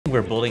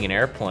We're building an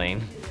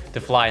airplane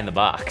to fly in the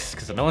box,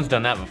 because no one's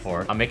done that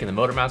before. I'm making the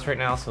motor mounts right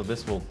now, so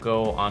this will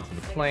go onto the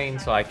plane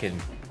so I can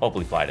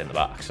hopefully fly it in the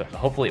box. So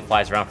hopefully it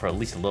flies around for at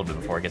least a little bit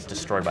before it gets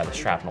destroyed by the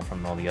shrapnel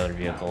from all the other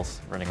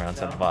vehicles running around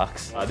inside the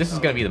box. This is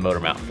gonna be the motor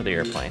mount for the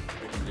airplane.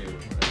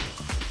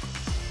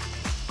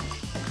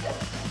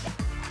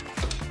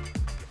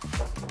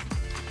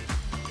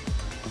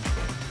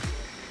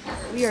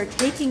 We are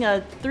taking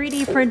a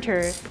 3D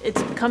printer.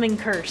 It's becoming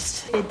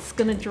cursed. It's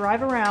gonna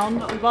drive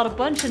around. We bought a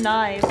bunch of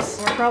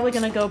knives. We're probably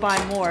gonna go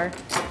buy more.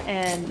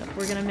 And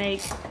we're gonna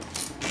make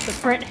the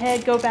print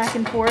head go back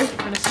and forth.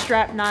 We're gonna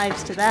strap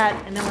knives to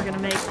that, and then we're gonna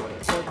make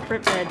the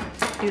print head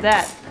do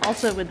that,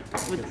 also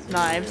with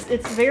knives.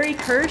 It's very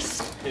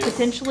cursed,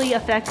 potentially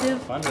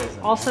effective,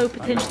 also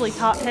potentially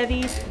top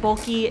heavy,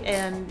 bulky,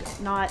 and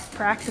not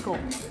practical,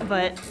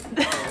 but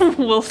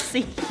we'll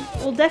see.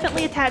 We'll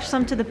definitely attach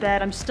some to the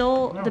bed. I'm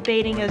still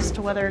debating as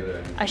to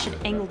whether I should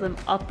angle them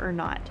up or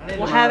not.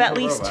 We'll have at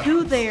least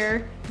 2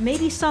 there,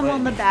 maybe some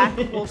on the back,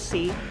 we'll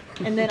see.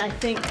 And then I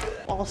think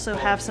also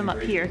have some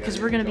up here, because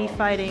we're gonna be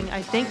fighting,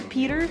 I think,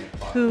 Peter,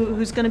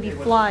 who's gonna be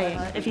flying.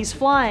 If he's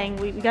flying,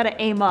 we gotta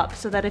aim up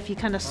so that if he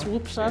kind of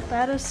swoops up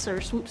at us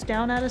or swoops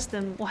down at us,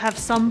 then we'll have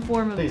some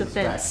form of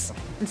defense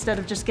instead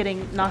of just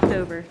getting knocked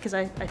over, because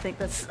I think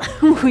that's,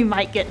 we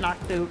might get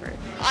knocked over.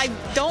 I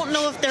don't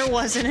know if there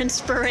was an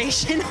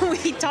inspiration.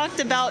 We talked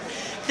about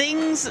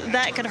things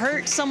that could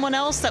hurt someone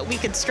else that we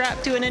could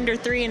strap to an Ender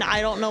 3, and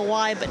I don't know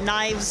why, but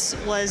knives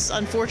was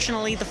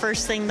unfortunately the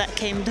first thing that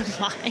came to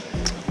mind.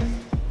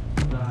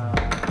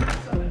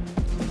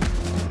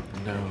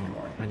 No,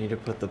 I need to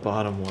put the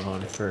bottom one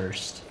on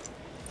first.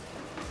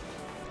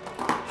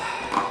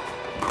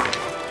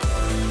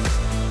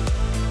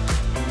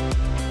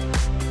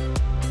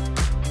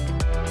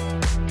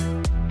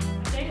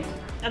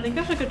 I think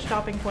that's a good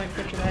stopping point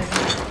for today.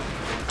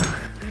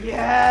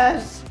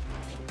 Yes!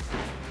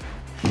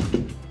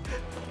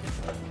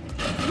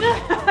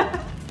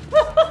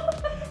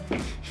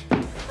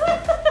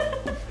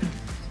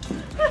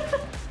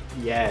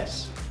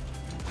 Yes.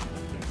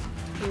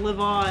 Live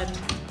on.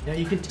 Now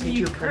you can take You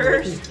your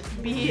printer. cursed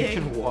You being.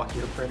 can walk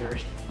your printer.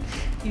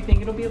 You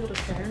think it'll be able to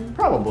turn?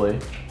 Probably.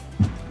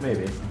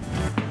 Maybe.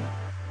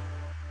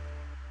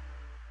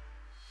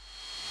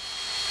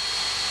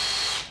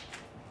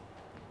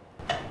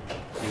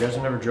 You guys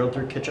have never drilled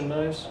through kitchen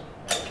knives?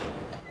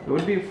 It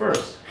would be a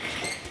first.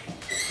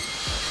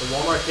 The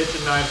Walmart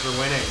kitchen knives are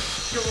winning.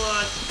 Come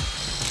on.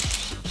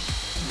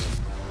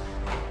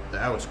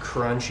 That was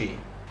crunchy.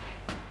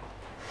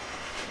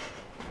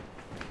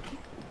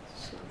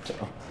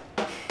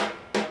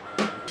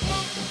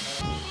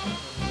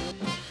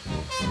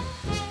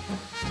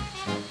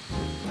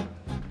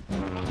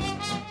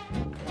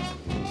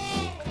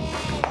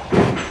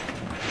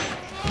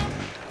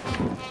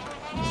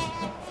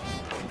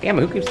 Damn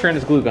it, who keeps turning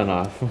his glue gun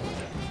off?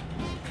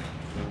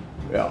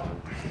 Yeah.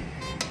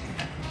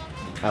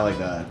 I like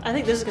that. I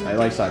think this is gonna I be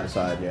like side to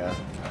side, yeah.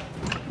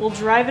 We'll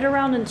drive it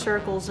around in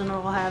circles and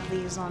we'll have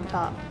these on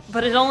top.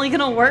 But it's only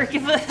gonna work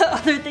if the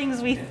other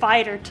things we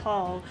fight are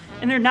tall.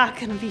 And they're not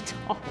gonna be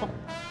tall.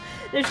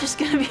 There's just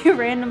gonna be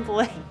random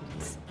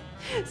blades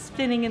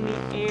spinning in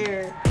the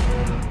air.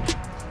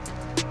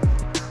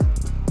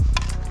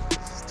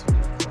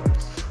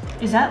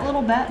 Is that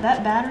little that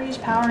battery is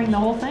powering the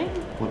whole thing?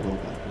 What little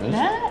bit? This?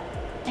 That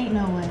ain't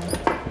no way.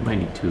 You might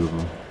need 2 of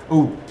them.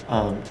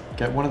 Oh,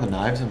 get one of the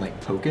knives and like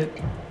poke it.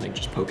 Like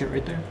just poke it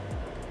right there.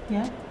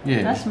 Yeah?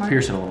 Yeah, That's just smart.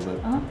 pierce it a little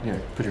bit. Uh-huh. Yeah,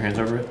 put your hands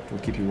over it. It'll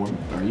keep you warm.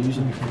 Are you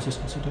using your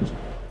consistency test?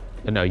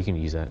 No, you can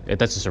use that.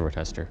 That's a servo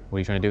tester. What are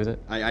you trying to do with it?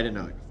 I didn't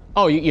know.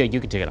 Oh, yeah, you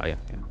can take it out, yeah.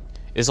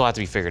 This will have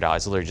to be figured out.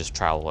 It's literally just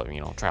trial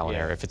and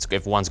error.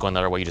 If one's going the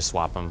other way, you just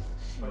swap them.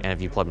 And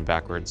if you plug them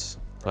backwards.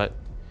 But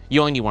you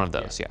only need one of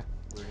those, yeah.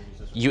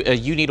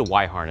 You need a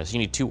Y harness. You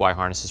need 2 Y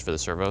harnesses for the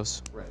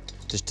servos. Right.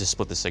 Just to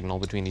split the signal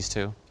between these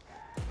 2.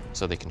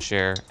 So they can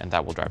share, and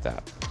that will drive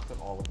that.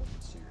 Put all of them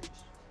in series.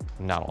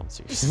 Not all in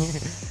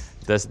series.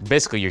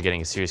 Basically, you're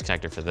getting a series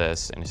connector for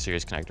this and a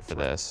series connector for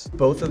this.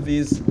 Both of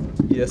these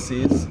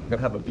ESCs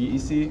have a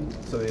BEC,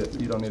 so that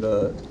you don't need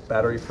a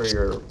battery for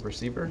your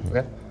receiver.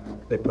 Okay.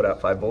 They put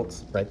out 5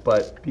 volts, Right.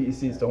 But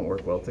BECs don't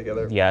work well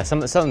together. Yeah,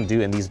 some of them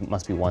do, and these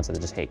must be ones that I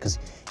just hate. Because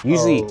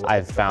usually Oh.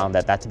 I've found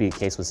that to be the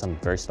case with some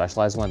very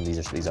specialized ones. These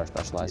are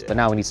specialized. Yeah. But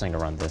now we need something to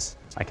run this.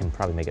 I can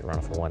probably make it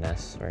run for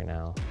 1S right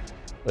now.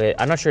 Wait,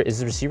 I'm not sure. Is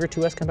the receiver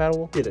 2S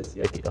compatible? It is,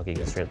 yeah. Okay,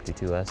 go straight up to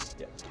 2S.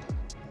 Yeah.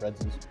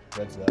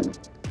 Red's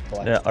that.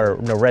 Black.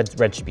 No,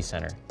 red should be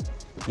center.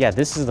 Yeah,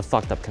 this is the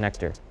fucked up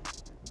connector.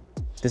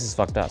 This is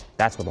fucked up.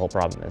 That's what the whole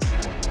problem is.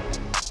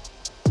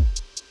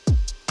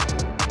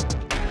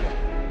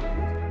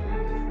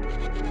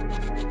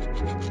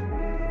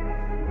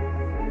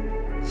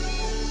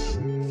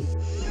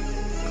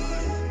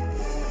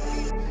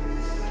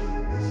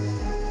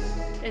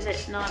 Is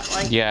it not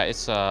like... Yeah,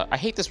 it's I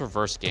hate this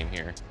reverse game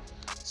here.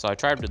 So I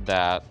tried with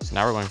that. So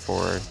now we're going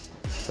forward,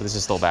 but this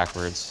is still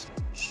backwards.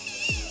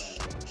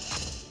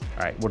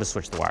 All right, we'll just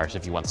switch the wires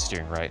if you want the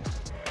steering right.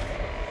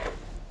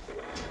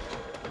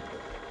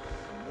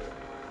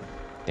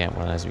 Damn,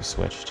 one has to be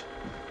switched.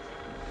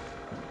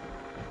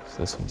 So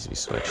this one needs to be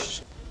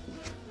switched.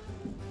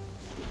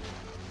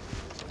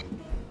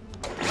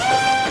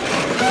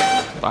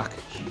 Fuck.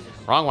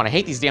 Wrong one. I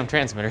hate these damn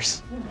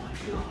transmitters.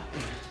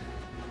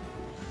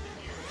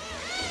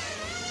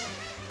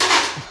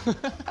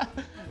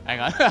 Hang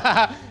on.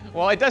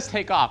 Well, it does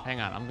take off. Hang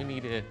on. I'm gonna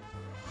need to.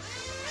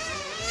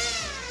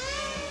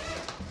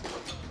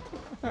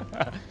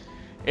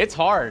 It's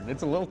hard.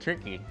 It's a little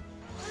tricky.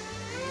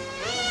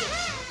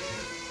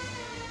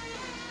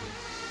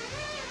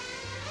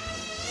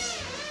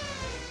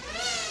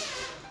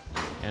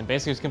 And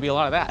basically, it's gonna be a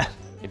lot of that.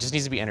 It just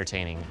needs to be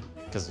entertaining.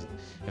 Because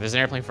if there's an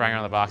airplane flying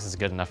around the box, it's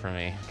good enough for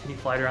me. Can you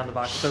fly it around the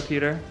box though,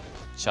 Peter?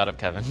 Shut up,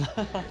 Kevin.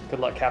 Good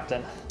luck,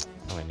 Captain.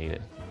 I'm gonna need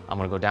it. I'm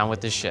gonna go down with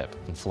this ship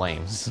in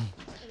flames.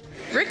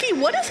 Ricky,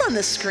 what is on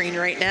the screen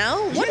right now?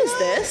 What is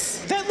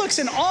this? That looks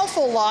an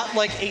awful lot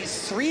like a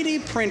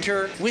 3D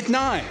printer with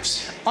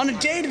knives. On a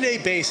day-to-day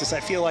basis, I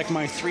feel like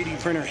my 3D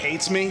printer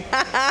hates me.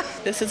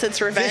 This is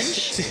its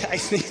revenge? I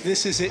think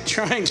this is it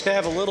trying to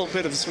have a little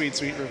bit of sweet,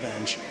 sweet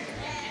revenge.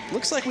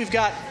 Looks like we've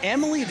got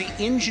Emily the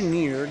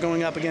engineer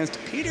going up against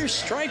Peter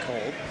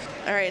Strikehold.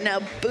 All right,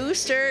 now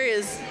Booster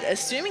is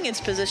assuming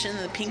its position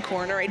in the pink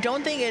corner. I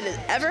don't think it is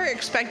ever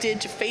expected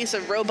to face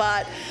a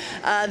robot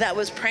that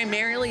was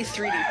primarily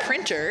 3D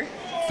printer.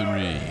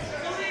 3,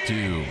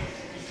 2,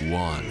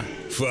 1.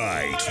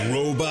 Fight,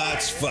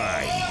 robots,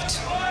 fight.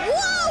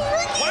 Whoa,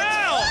 Ricky,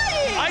 Wow! it's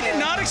flying! I did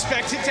not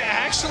expect it to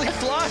actually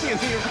fly in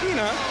the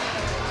arena,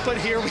 but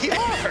here we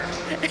are.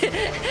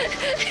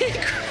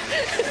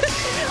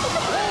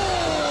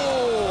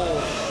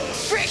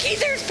 Ricky,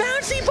 there's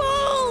bouncy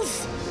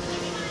balls!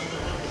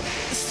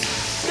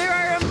 There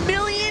are a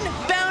million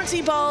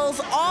bouncy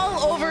balls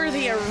all over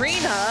the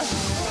arena.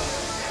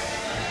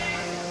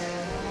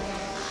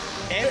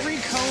 Every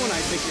cone,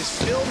 I think, is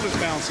filled with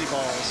bouncy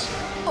balls.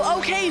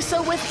 Okay,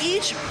 so with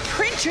each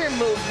printer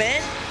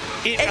movement,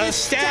 A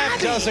stab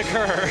does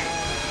occur.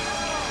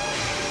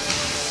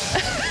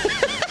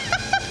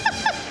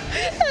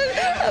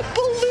 A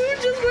balloon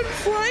just went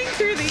flying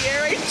through the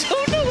air. I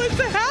don't know what's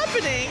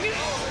happening.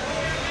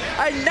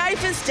 A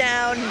knife is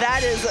down.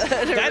 That is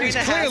an arena That is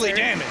clearly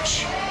hazard.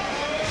 damage.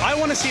 I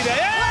want to see that.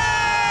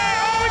 Hey!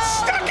 Oh, it's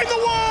stuck in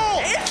the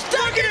wall! It's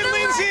stuck Look at in it, the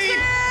Lindsay!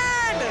 left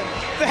hand!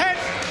 That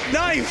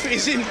knife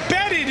is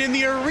embedded in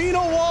the arena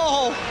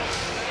wall.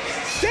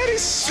 That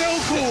is so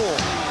cool.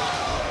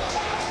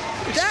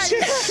 That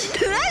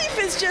knife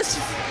is just,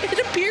 it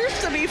appears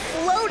to be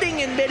floating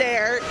in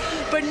midair,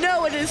 but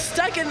no, it is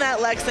stuck in that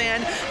Lexan.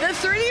 The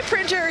 3D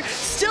printer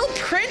still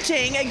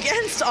printing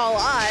against all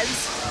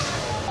odds.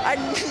 A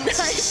knife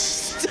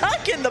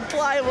stuck in the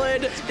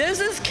plywood. This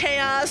is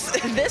chaos.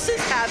 This is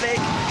havoc.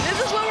 This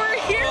is what we're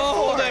here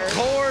Oh, for. that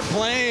core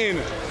plane.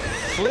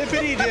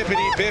 Flippity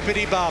dippity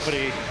bippity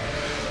boppity.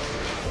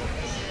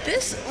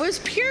 This was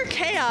pure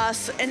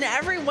chaos in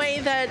every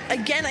way that,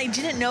 again, I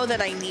didn't know that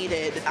I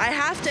needed. I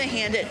have to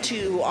hand it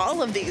to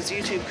all of these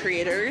YouTube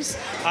creators.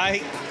 I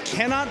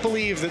cannot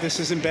believe that this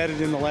is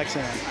embedded in the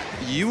Lexan.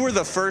 You were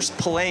the first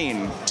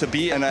plane to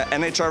be in an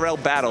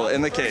NHRL battle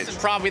in the cage.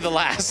 Probably the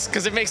last,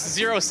 because it makes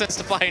 0 sense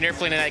to fly an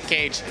airplane in that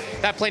cage.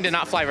 That plane did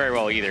not fly very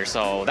well either,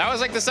 so that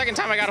was like the second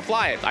time I got to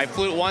fly it. I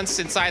flew it once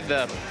inside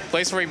the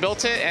place where we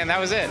built it, and that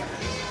was it.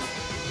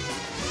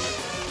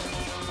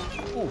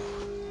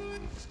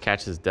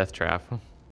 Catches death trap.